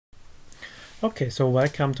Okay, so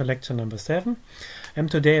welcome to lecture number 7,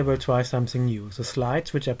 and today I will try something new. The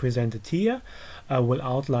slides which are presented here will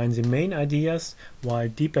outline the main ideas, while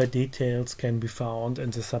deeper details can be found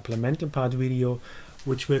in the supplemental part video,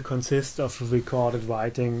 which will consist of recorded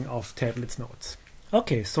writing of tablets notes.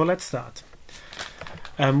 Okay, so let's start.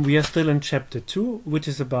 We are still in chapter 2, which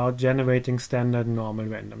is about generating standard normal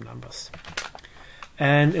random numbers.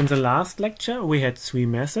 And in the last lecture we had 3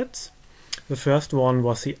 methods. The first one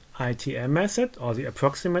was the ITM method, or the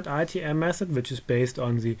approximate ITM method, which is based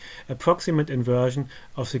on the approximate inversion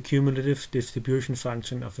of the cumulative distribution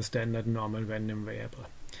function of a standard normal random variable.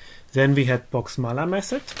 Then we had Box-Muller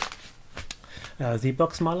method, the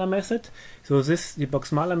Box-Muller method. So the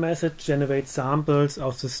Box-Muller method generates samples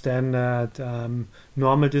of the standard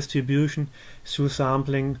normal distribution through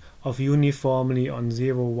sampling of uniformly on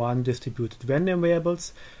 0, 1 distributed random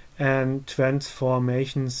variables and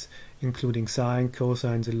transformations including sine,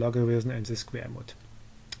 cosine, the logarithm and the square root.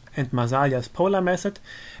 And Marsalia's polar method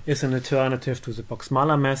is an alternative to the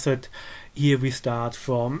Box-Muller method. Here we start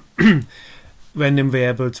from random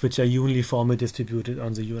variables which are uniformly distributed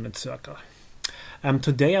on the unit circle.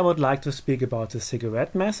 Today I would like to speak about the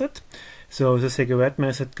cigarette method. So the cigarette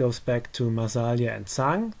method goes back to Marsalia and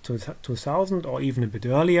Zhang, 2000 or even a bit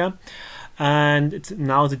earlier, and it's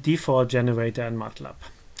now the default generator in MATLAB.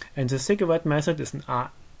 And the cigarette method is an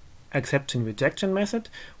acceptance-rejection method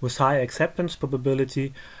with high acceptance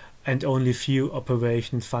probability and only few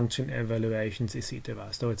operations, function evaluations, etc.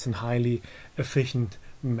 So it's a highly efficient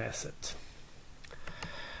method.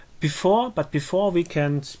 Before we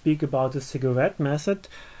can speak about the cigarette method,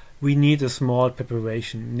 we need a small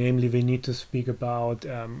preparation. Namely, we need to speak about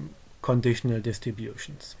conditional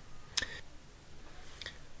distributions.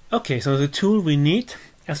 Okay, so the tool we need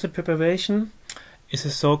as a preparation is a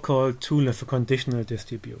so-called tool of a conditional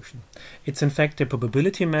distribution. It's in fact a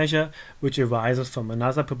probability measure which arises from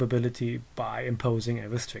another probability by imposing a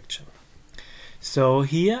restriction. So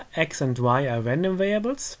here x and y are random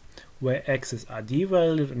variables, where x is rd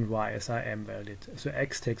valued and y is rm valued. So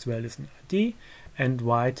x takes values in rd and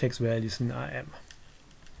y takes values in rm.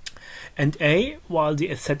 And a, while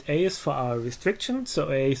the set a is for our restriction, so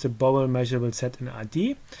a is a Borel measurable set in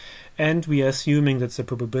rd, and we are assuming that the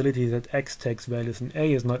probability that x takes values in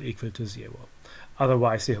a is not equal to 0.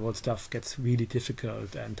 Otherwise the whole stuff gets really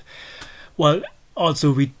difficult, and well,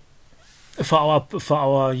 also for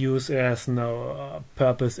our use there's no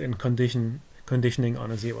purpose in conditioning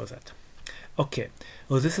on a 0 set. Okay,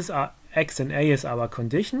 well this is our x and a is our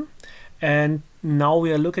condition, and now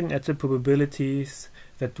we are looking at the probabilities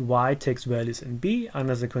that y takes values in b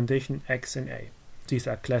under the condition x in a. These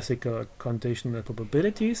are classical conditional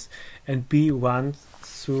probabilities, and b runs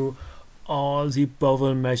through all the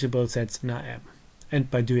Borel measurable sets in Rm. And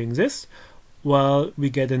by doing this, well,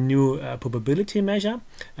 we get a new probability measure,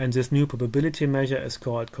 and this new probability measure is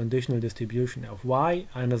called conditional distribution of y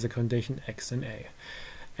under the condition x in a.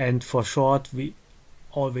 And for short, we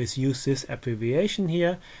always use this abbreviation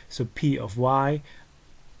here, so p of y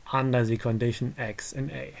under the condition x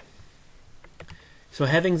in a. So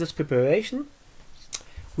having this preparation,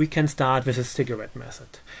 we can start with the cigarette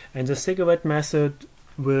method. And the cigarette method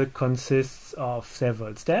will consist of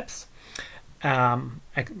several steps,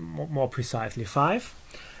 more precisely 5.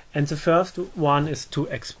 And the first one is to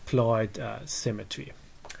exploit symmetry.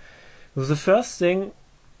 So the first thing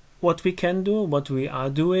what we are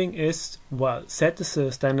doing is, well, set is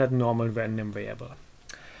a standard normal random variable.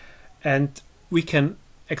 And we can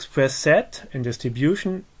express set in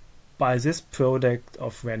distribution by this product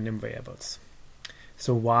of random variables.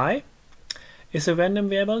 So y is a random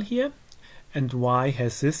variable here, and y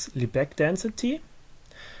has this Lebesgue density.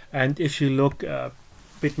 And if you look a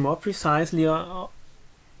bit more precisely on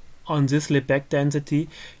this Lebesgue density,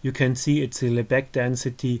 you can see it's the Lebesgue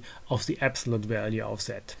density of the absolute value of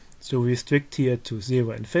z. So we restrict here to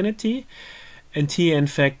 0, infinity, and here in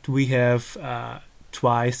fact we have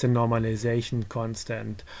twice the normalization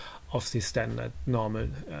constant of the standard normal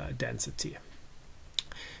density.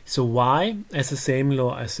 So y has the same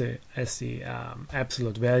law as the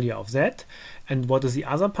absolute value of z. And what is the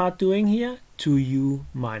other part doing here? 2u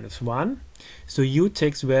minus 1. So u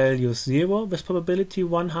takes value 0 with probability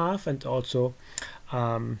 1/2, and also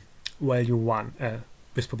value 1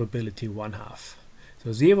 with probability 1/2.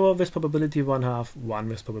 So 0 with probability 1/2, 1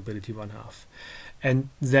 with probability 1/2. And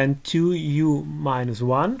then 2u minus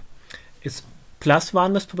 1 is plus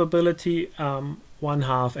 1 with probability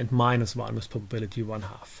 1/2 and minus 1 with probability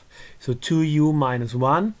 1/2. So 2u minus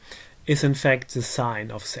 1 is in fact the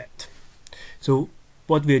sign of z. So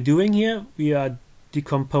what we are doing here, we are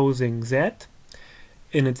decomposing z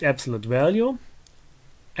in its absolute value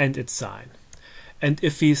and its sign. And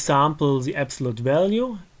if we sample the absolute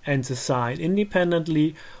value and the sign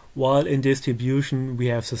independently, while in distribution we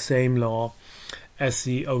have the same law as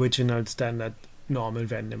the original standard normal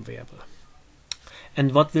random variable.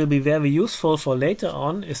 And what will be very useful for later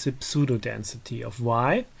on is the pseudo-density of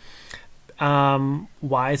y.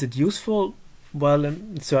 Why is it useful? Well,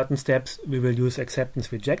 in certain steps we will use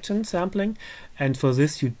acceptance-rejection sampling, and for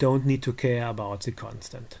this you don't need to care about the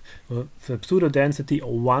constant. The pseudo-density,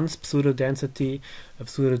 or one's pseudo-density, a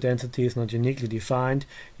pseudo-density is not uniquely defined,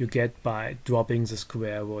 you get by dropping the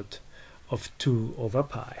square root of 2 over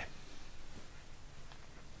pi.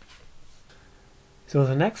 So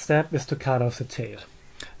the next step is to cut off the tail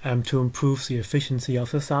to improve the efficiency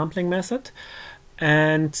of the sampling method,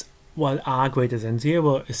 and while r greater than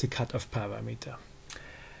 0 is the cutoff parameter.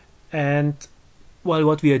 And well,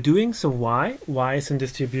 what we are doing, so y is in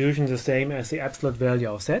distribution the same as the absolute value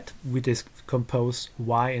of z. We decompose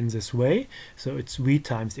y in this way, so it's v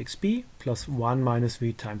times xp plus 1 minus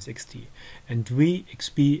v times xt, and v,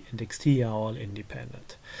 xp and xt are all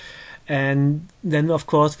independent. And then of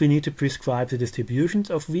course we need to prescribe the distributions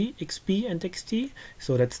of v, xp and xt,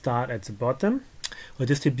 so let's start at the bottom. The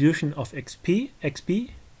distribution of xp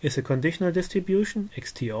is a conditional distribution,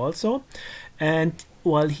 xt also, and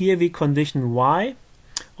while here we condition y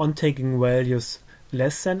on taking values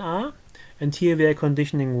less than r, and here we are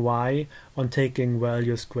conditioning y on taking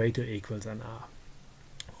values greater or equal than r.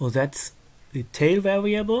 So that's the tail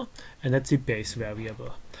variable and that's the base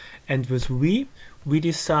variable. And with v, we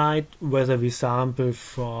decide whether we sample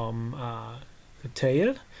from the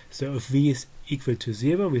tail. So if v is equal to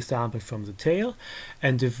 0, we sample from the tail,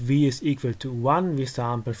 and if v is equal to 1, we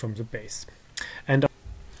sample from the base.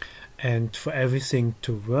 And for everything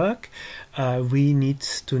to work, we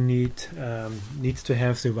needs to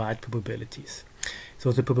have the right probabilities.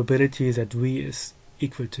 So the probability that v is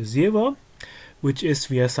equal to 0, which is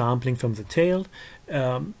we are sampling from the tail,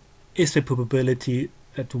 is the probability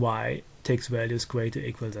that y takes values greater or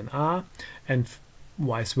equal than r, and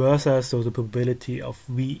vice versa. So the probability of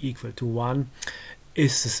v equal to 1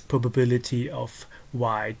 is the probability of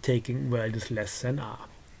y taking values less than r.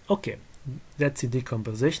 Okay, that's the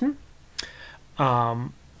decomposition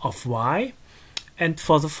of y. And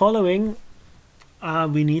for the following,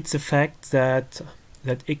 we need the fact that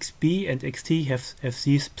xp and xt have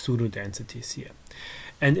these pseudo-densities here.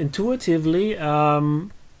 And intuitively,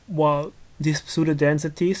 well, these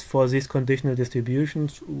pseudo-densities for these conditional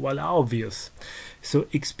distributions, well, are obvious. So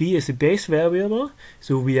xp is a base variable,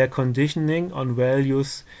 so we are conditioning on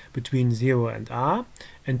values between 0 and r,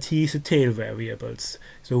 and t is the tail variables,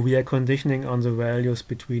 so we are conditioning on the values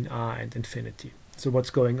between r and infinity. So what's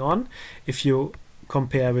going on? If you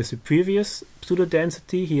compare with the previous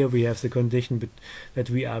pseudo-density, here we have the condition that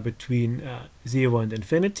we are between 0 and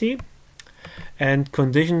infinity, and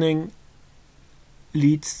conditioning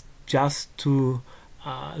leads just to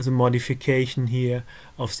the modification here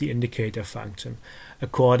of the indicator function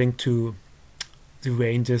according to the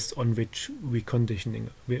ranges on which we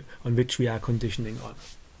are conditioning on.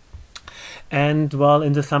 And while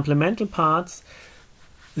in the supplemental parts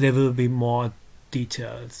there will be more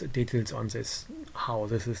details on this, how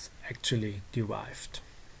this is actually derived.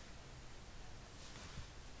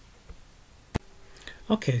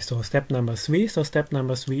 Okay, so step number 3. So step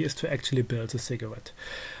number 3 is to actually build a cigarette.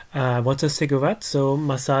 What's a cigarette? So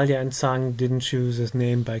Masalia and Zhang didn't choose this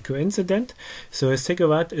name by coincidence. So a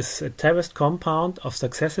cigarette is a terraced compound of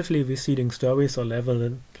successively receding stories or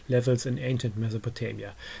levels in ancient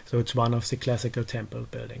Mesopotamia. So it's one of the classical temple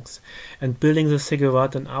buildings. And building the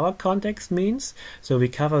cigarette in our context means, so we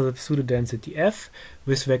cover the pseudo-density f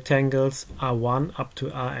with rectangles R1 up to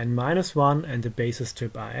Rn-1 and the basis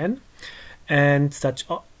strip Rn, and such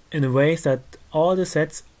in a way that all the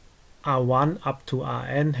sets R1 up to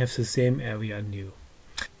Rn have the same area nu.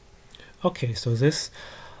 Okay, so this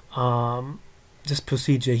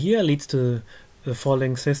procedure here leads to the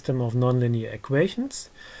following system of nonlinear equations.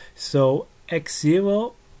 So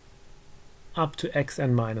x0 up to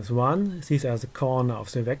xn-1, these are the corner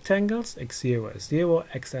of the rectangles, x0 is 0,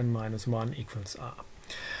 xn-1 equals r.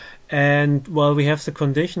 And well, we have the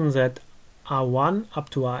condition that R1 up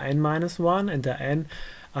to Rn-1 and Rn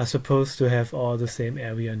are supposed to have all the same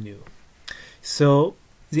area nu. So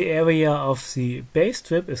the area of the base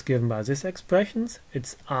strip is given by this expression.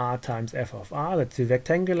 It's r times f of r, that's the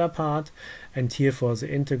rectangular part, and here for the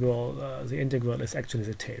integral is actually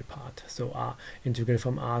the tail part. So r integral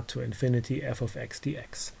from r to infinity f of x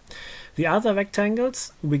dx. The other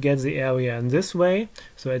rectangles, we get the area in this way,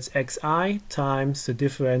 so it's xi times the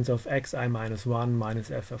difference of xi minus 1 minus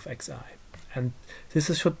f of xi. And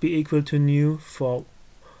this should be equal to nu for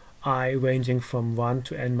I ranging from 1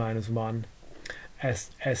 to n minus 1 as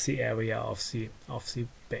the area of the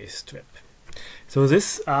base strip. So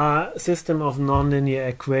this system of nonlinear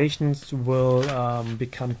equations will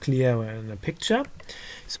become clearer in the picture.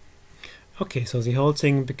 Okay, so the whole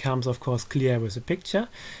thing becomes of course clear with the picture.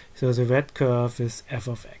 So the red curve is f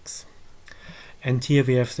of x. And here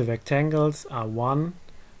we have the rectangles R1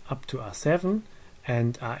 up to R7,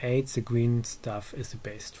 and R8, the green stuff, is the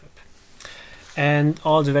base strip. And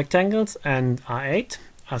all the rectangles and R8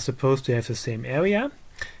 are supposed to have the same area.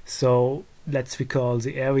 So let's recall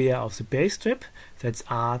the area of the base strip. That's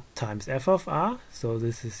R times f of R. So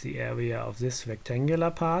this is the area of this rectangular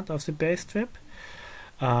part of the base strip.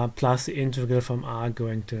 Plus the integral from R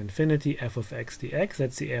going to infinity, f of x dx.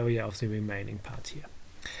 That's the area of the remaining part here.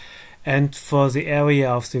 And for the area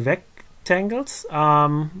of the rectangles,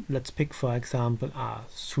 let's pick for example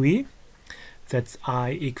R3. That's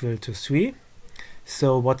I equal to 3.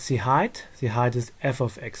 So what's the height? The height is f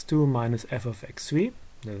of x2 minus f of x3.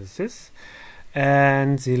 This is this.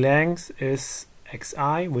 And the length is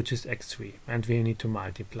xi, which is x3. And we need to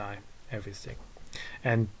multiply everything.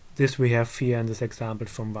 And this we have here in this example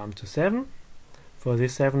from 1 to 7. For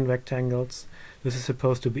these 7 rectangles, this is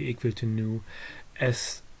supposed to be equal to nu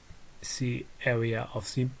as the area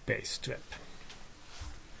of the base strip.